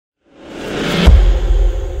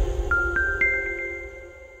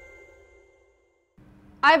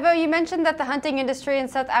Ivo, you mentioned that the hunting industry in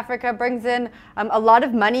South Africa brings in a lot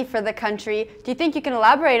of money for the country. Do you think you can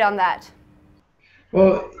elaborate on that?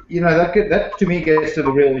 Well, that to me gets to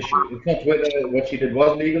the real issue. It's not whether what she did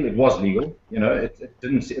was legal. It was legal. It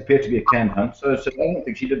didn't appear to be a canned hunt, so I don't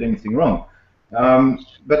think she did anything wrong.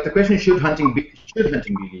 But the question is, should hunting be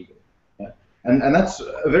legal? And that's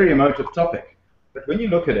a very emotive topic. But when you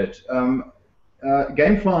look at it,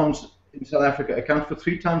 game farms in South Africa account for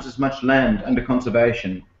 3 times as much land under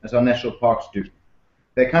conservation as our national parks do.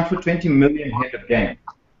 They account for 20 million head of game.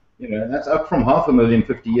 And that's up from 500,000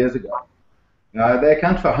 50 years ago. They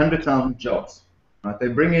account for 100,000 jobs. Right? They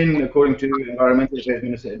bring in, according to Environmental Affairs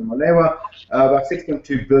Minister Edna Molewa, about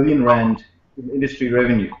 6.2 billion rand in industry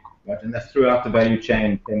revenue. Right? And that's throughout the value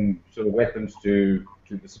chain, from sort of weapons to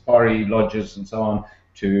the safari lodges and so on,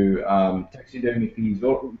 to taxidermy fees.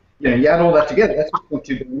 You add all that together, that's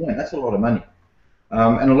 6.2 billion rand. That's a lot of money.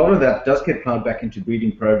 And a lot of that does get plowed back into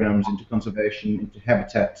breeding programs, into conservation, into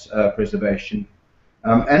habitat preservation.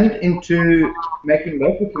 And into making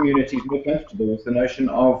local communities more comfortable with the notion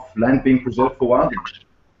of land being preserved for wildlife.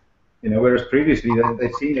 Whereas previously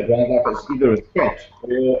they'd seen that wildlife as either a threat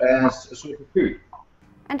or as a source of food.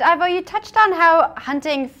 And Ivo, you touched on how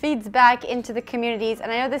hunting feeds back into the communities,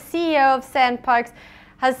 and I know the CEO of SANParks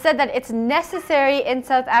has said that it's necessary in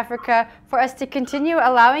South Africa for us to continue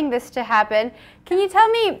allowing this to happen. Can you tell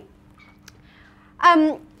me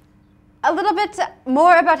a little bit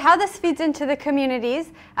more about how this feeds into the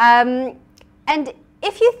communities, and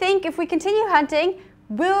if we continue hunting,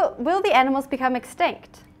 will the animals become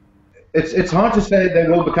extinct? It's hard to say they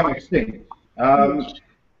will become extinct.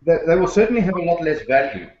 They will certainly have a lot less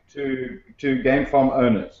value to game farm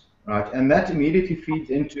owners, right? And that immediately feeds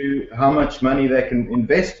into how much money they can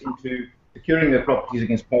invest into securing their properties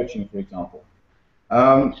against poaching, for example.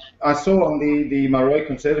 I saw on the Maroi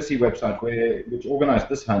Conservancy website, which organized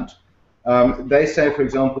this hunt, they say, for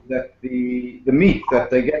example, that the meat that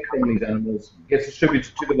they get from these animals gets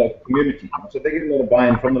distributed to the local community. So they get a lot of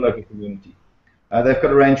buy-in from the local community. They've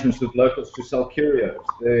got arrangements with locals to sell curios.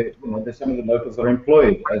 Some of the locals are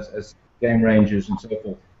employed as game rangers and so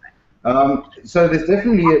forth. So there's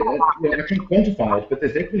definitely, I can't quantify it, but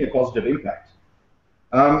there's definitely a positive impact.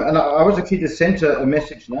 And I was actually just sent a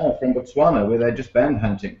message now from Botswana, where they just banned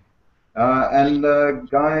hunting. And the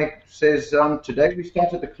guy says, today we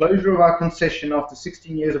started the closure of our concession after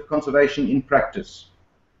 16 years of conservation in practice.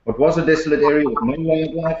 What was a desolate area with no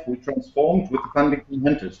wildlife, we transformed with the funding from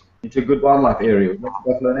hunters into a good wildlife area with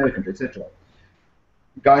buffalo and elephant, etc.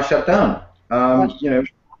 Guy shut down.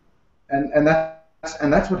 And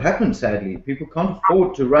that's what happens, sadly. People can't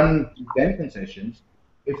afford to run game concessions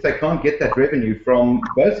if they can't get that revenue from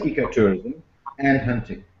both ecotourism and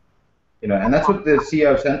hunting. And that's what the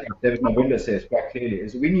CEO of SANParks, David Mabunda, says quite clearly,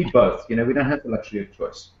 is we need both. We don't have the luxury of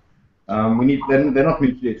choice. They're not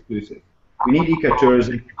mutually exclusive. We need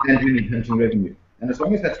ecotourism and we need hunting revenue. And as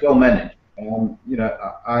long as that's well managed,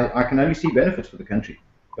 I can only see benefits for the country,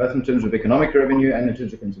 both in terms of economic revenue and in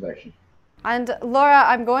terms of conservation. And Laura,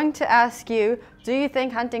 I'm going to ask you, do you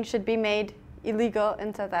think hunting should be made illegal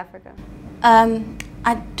in South Africa?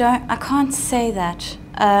 I can't say that.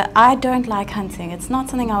 I don't like hunting. It's not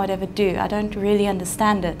something I would ever do. I don't really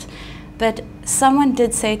understand it. But someone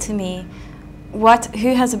did say to me,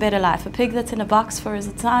 who has a better life? A pig that's in a box for its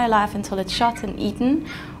entire life until it's shot and eaten,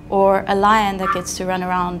 or a lion that gets to run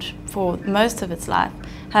around for most of its life,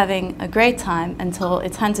 having a great time until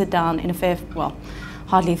it's hunted down in a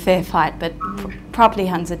hardly fair fight, but properly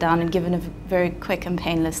hunted down and given a very quick and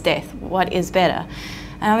painless death? What is better?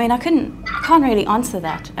 I mean, I can't really answer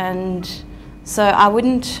that, and so I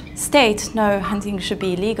wouldn't state no, hunting should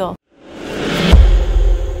be illegal.